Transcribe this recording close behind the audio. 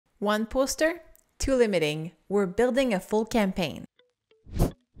One poster? Too limiting. We're building a full campaign.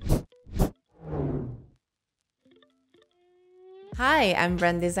 Hi, I'm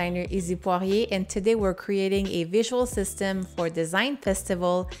brand designer Izzy Poirier, and today we're creating a visual system for Design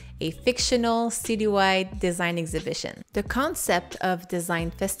Festival, a fictional citywide design exhibition. The concept of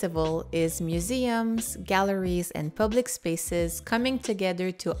Design Festival is museums, galleries, and public spaces coming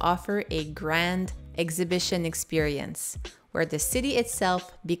together to offer a grand exhibition experience, where the city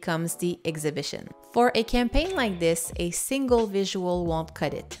itself becomes the exhibition. For a campaign like this, a single visual won't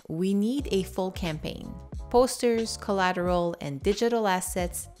cut it. We need a full campaign. Posters, collateral, and digital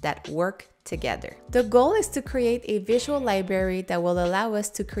assets that work together. The goal is to create a visual library that will allow us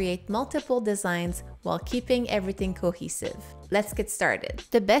to create multiple designs while keeping everything cohesive. Let's get started.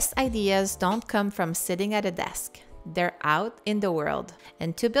 The best ideas don't come from sitting at a desk. They're out in the world.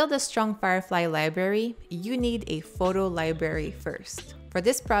 And to build a strong Firefly library, you need a photo library first. For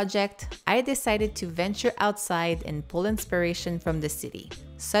this project, I decided to venture outside and pull inspiration from the city,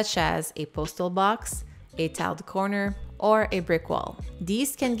 such as a postal box, a tiled corner, or a brick wall.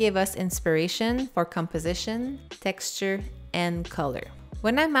 These can give us inspiration for composition, texture, and color.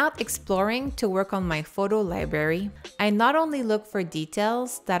 When I'm out exploring to work on my photo library, I not only look for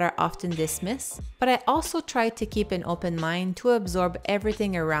details that are often dismissed, but I also try to keep an open mind to absorb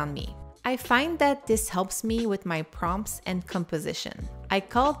everything around me. I find that this helps me with my prompts and composition. I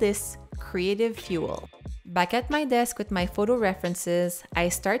call this creative fuel. Back at my desk with my photo references, I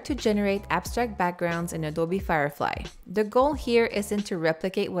start to generate abstract backgrounds in Adobe Firefly. The goal here isn't to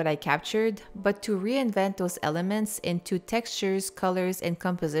replicate what I captured, but to reinvent those elements into textures, colors, and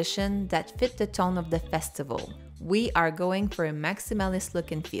composition that fit the tone of the festival. We are going for a maximalist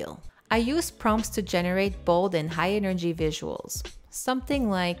look and feel. I use prompts to generate bold and high-energy visuals. Something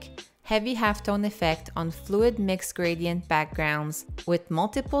like heavy halftone effect on fluid mixed gradient backgrounds with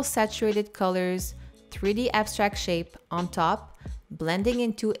multiple saturated colors, 3D abstract shape on top, blending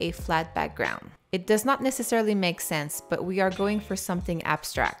into a flat background. It does not necessarily make sense, but we are going for something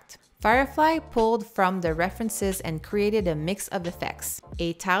abstract. Firefly pulled from the references and created a mix of effects.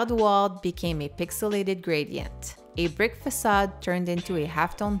 A tiled wall became a pixelated gradient. A brick facade turned into a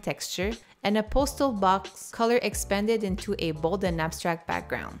halftone texture, and a postal box color expanded into a bold and abstract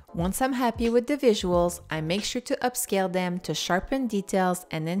background. Once I'm happy with the visuals, I make sure to upscale them to sharpen details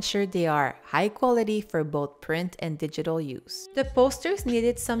and ensure they are high quality for both print and digital use. The posters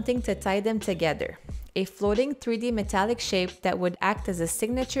needed something to tie them together. A floating 3D metallic shape that would act as a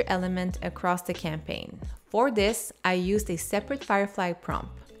signature element across the campaign. For this, I used a separate Firefly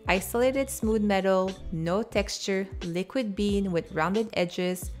prompt. Isolated smooth metal, no texture, liquid bean with rounded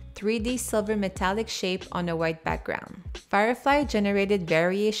edges, 3D silver metallic shape on a white background. Firefly generated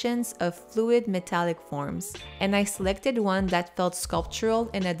variations of fluid metallic forms, and I selected one that felt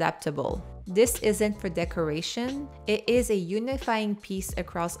sculptural and adaptable. This isn't for decoration, it is a unifying piece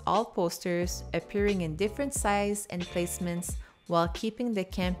across all posters, appearing in different sizes and placements while keeping the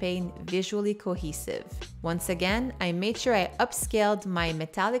campaign visually cohesive. Once again, I made sure I upscaled my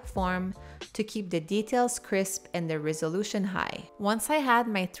metallic form to keep the details crisp and the resolution high. Once I had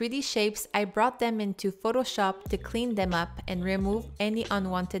my 3D shapes, I brought them into Photoshop to clean them up and remove any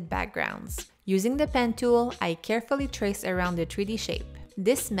unwanted backgrounds. Using the pen tool, I carefully trace around the 3D shape.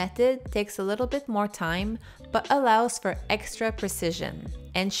 This method takes a little bit more time, but allows for extra precision,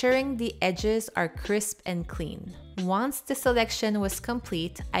 ensuring the edges are crisp and clean. Once the selection was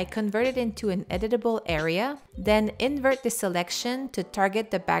complete, I converted it into an editable area, then invert the selection to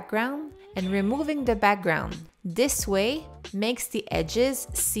target the background and removing the background. This way makes the edges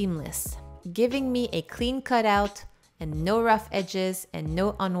seamless, giving me a clean cutout and no rough edges and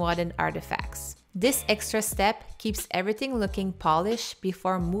no unwanted artifacts. This extra step keeps everything looking polished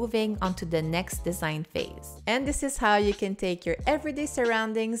before moving on to the next design phase. And this is how you can take your everyday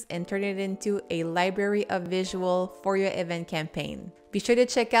surroundings and turn it into a library of visual for your event campaign. Be sure to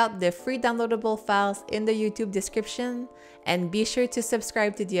check out the free downloadable files in the YouTube description, and be sure to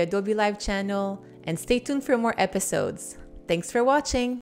subscribe to the Adobe Live channel and stay tuned for more episodes. Thanks for watching!